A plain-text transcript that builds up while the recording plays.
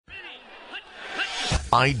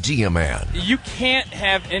Idea Man. You can't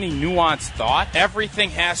have any nuanced thought. Everything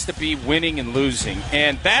has to be winning and losing.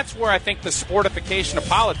 And that's where I think the sportification of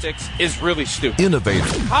politics is really stupid.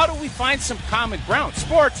 Innovative. How do we find some common ground?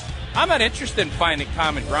 Sports, I'm not interested in finding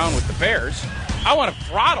common ground with the Bears. I want to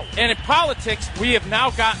throttle. And in politics, we have now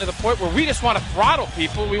gotten to the point where we just want to throttle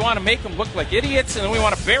people. We want to make them look like idiots, and then we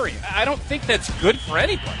want to bury them. I don't think that's good for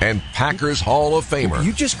anybody. And Packers Hall of Famer.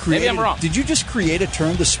 You just created, maybe I'm wrong. Did you just create a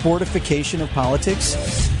term, the sportification of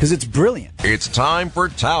politics? Because it's brilliant. It's time for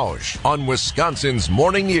Tauscher on Wisconsin's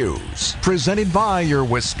Morning News. Presented by your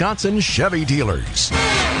Wisconsin Chevy dealers.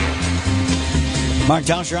 Mark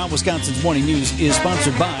Tauscher on Wisconsin's Morning News is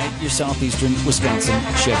sponsored by your Southeastern Wisconsin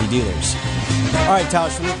Chevy dealers. All right,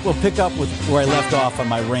 Tauscher, we'll pick up with where I left off on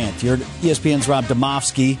my rant. You're ESPN's Rob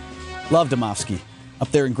Demovsky, love Demovsky, up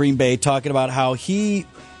there in Green Bay, talking about how he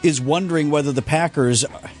is wondering whether the Packers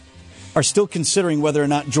are still considering whether or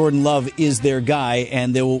not Jordan Love is their guy,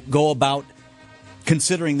 and they will go about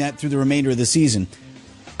considering that through the remainder of the season.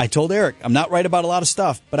 I told Eric, I'm not right about a lot of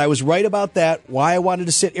stuff, but I was right about that, why I wanted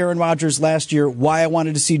to sit Aaron Rodgers last year, why I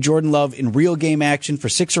wanted to see Jordan Love in real game action for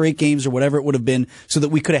 6 or 8 games or whatever it would have been, so that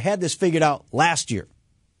we could have had this figured out last year.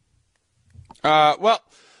 Well,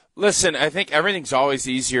 listen, I think everything's always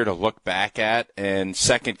easier to look back at and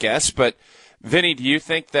second guess, but Vinny, do you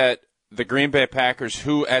think that the Green Bay Packers,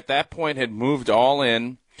 who at that point had moved all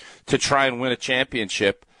in to try and win a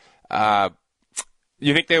championship,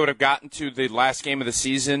 you think they would have gotten to the last game of the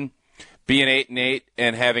season, being 8-8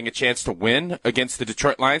 and having a chance to win against the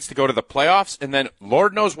Detroit Lions to go to the playoffs, and then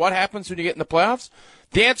Lord knows what happens when you get in the playoffs?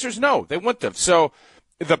 The answer is no, they wouldn't have. So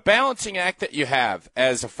the balancing act that you have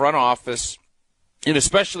as a front office, and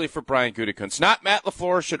especially for Brian Gutekunst, not Matt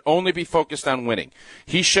LaFleur, should only be focused on winning.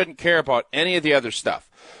 He shouldn't care about any of the other stuff.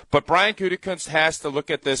 But Brian Gutekunst has to look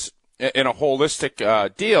at this in a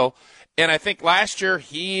holistic deal. And I think last year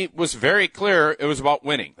he was very clear it was about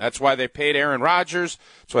winning. That's why they paid Aaron Rodgers.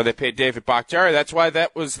 That's why they paid David Bakhtiari. That's why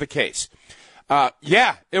that was the case.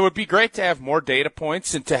 Yeah, it would be great to have more data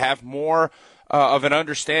points and to have more of an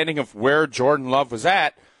understanding of where Jordan Love was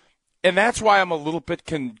at. And that's why I'm a little bit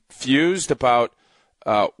confused about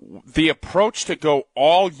the approach to go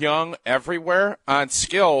all young everywhere on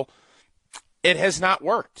skill. It has not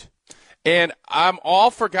worked. And I'm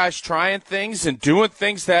all for guys trying things and doing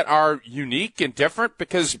things that are unique and different,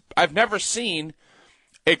 because I've never seen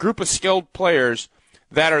a group of skilled players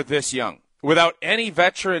that are this young without any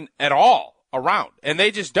veteran at all around, and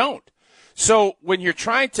they just don't. So when you're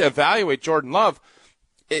trying to evaluate Jordan Love,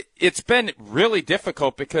 it's been really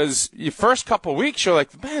difficult, because the first couple of weeks you're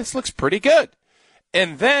like, man, this looks pretty good.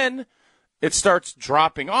 And then it starts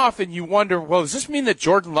dropping off, and you wonder, well, does this mean that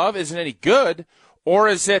Jordan Love isn't any good, or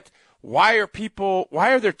is it, why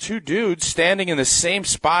are there 2 dudes standing in the same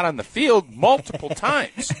spot on the field multiple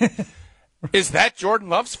times? Is that Jordan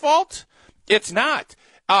Love's fault? It's not.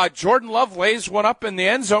 Jordan Love lays one up in the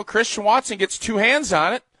end zone. Christian Watson gets 2 hands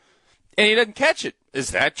on it, and he doesn't catch it. Is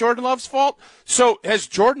that Jordan Love's fault? So has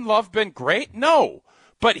Jordan Love been great? No.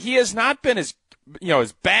 But he has not been as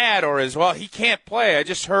bad or as, well, he can't play. I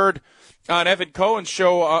just heard on Evan Cohen's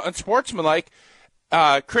show on Sportsmanlike,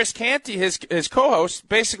 Chris Canty, his co-host,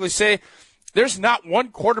 basically say there's not one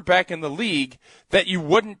quarterback in the league that you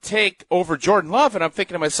wouldn't take over Jordan Love. And I'm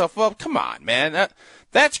thinking to myself, well, come on, man.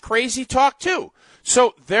 That's crazy talk, too.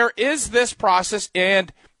 So there is this process,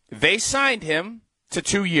 and they signed him to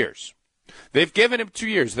 2 years. They've given him 2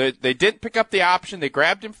 years. They didn't pick up the option. They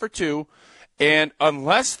grabbed him for 2. And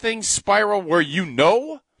unless things spiral where you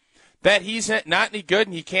know that he's not any good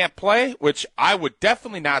and he can't play, which I would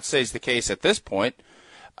definitely not say is the case at this point,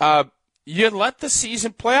 you let the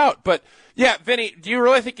season play out. But, yeah, Vinny, do you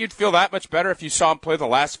really think you'd feel that much better if you saw him play the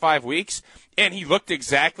last 5 weeks and he looked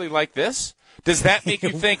exactly like this? Does that make you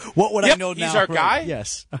think, what would I know now? He's our guy?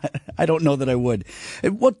 Yes. I don't know that I would.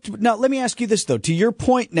 Now, let me ask you this, though. To your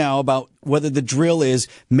point now about whether the drill is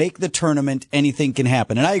make the tournament, anything can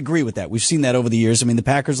happen. And I agree with that. We've seen that over the years. I mean, the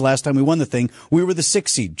Packers, last time we won the thing, we were the 6th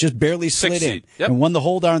seed, just barely slid in and won the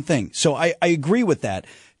whole darn thing. So I agree with that.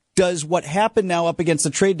 Does what happened now up against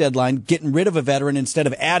the trade deadline, getting rid of a veteran instead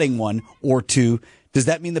of adding one or two, does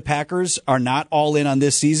that mean the Packers are not all in on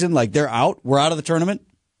this season? Like they're out? We're out of the tournament?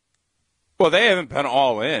 Well, they haven't been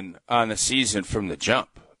all in on the season from the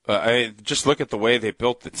jump. Just look at the way they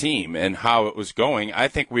built the team and how it was going. I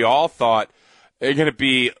think we all thought they're going to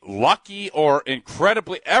be lucky or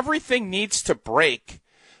incredibly. Everything needs to break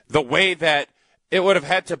the way that it would have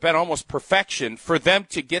had to have been almost perfection for them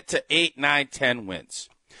to get to 8, 9, 10 wins.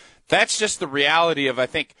 That's just the reality of, I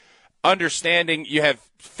think, understanding you have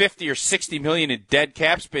 50 or 60 million in dead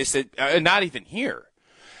cap space that are not even here.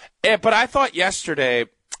 But I thought yesterday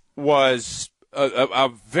was a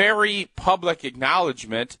very public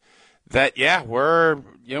acknowledgement that, we're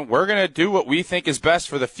going to do what we think is best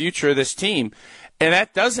for the future of this team. And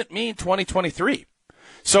that doesn't mean 2023.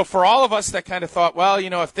 So for all of us that kind of thought, well,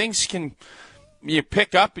 if things you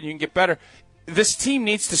pick up and you can get better, this team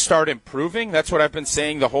needs to start improving. That's what I've been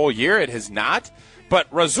saying the whole year. It has not. But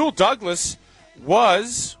Rasul Doublas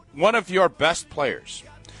was one of your best players.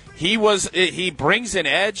 He brings an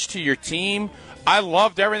edge to your team. I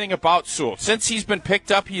loved everything about Sewell. Since he's been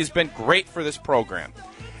picked up, he has been great for this program.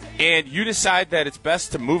 And you decide that it's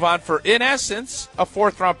best to move on for, in essence, a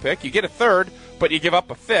 4th-round pick. You get a 3rd, but you give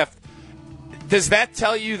up a 5th. Does that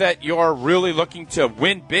tell you that you're really looking to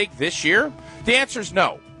win big this year? The answer is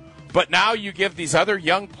no. But now you give these other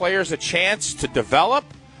young players a chance to develop,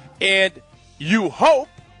 and you hope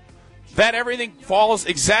that everything falls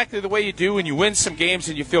exactly the way you do and you win some games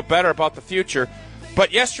and you feel better about the future.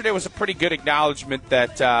 But yesterday was a pretty good acknowledgement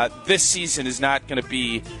that this season is not going to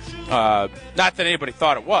be, not that anybody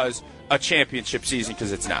thought it was, a championship season,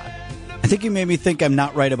 because it's not. I think you made me think I'm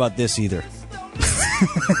not right about this either.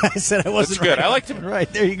 I said I wasn't. That's good. Right. I like to.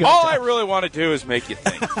 Right, there you go. All I really want to do is make you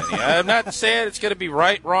think, Vinny. I'm not saying it's going to be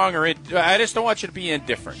right, wrong, or I just don't want you to be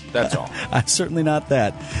indifferent. That's all. I'm certainly not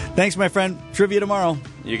that. Thanks, my friend. Trivia tomorrow.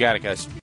 You got it, guys.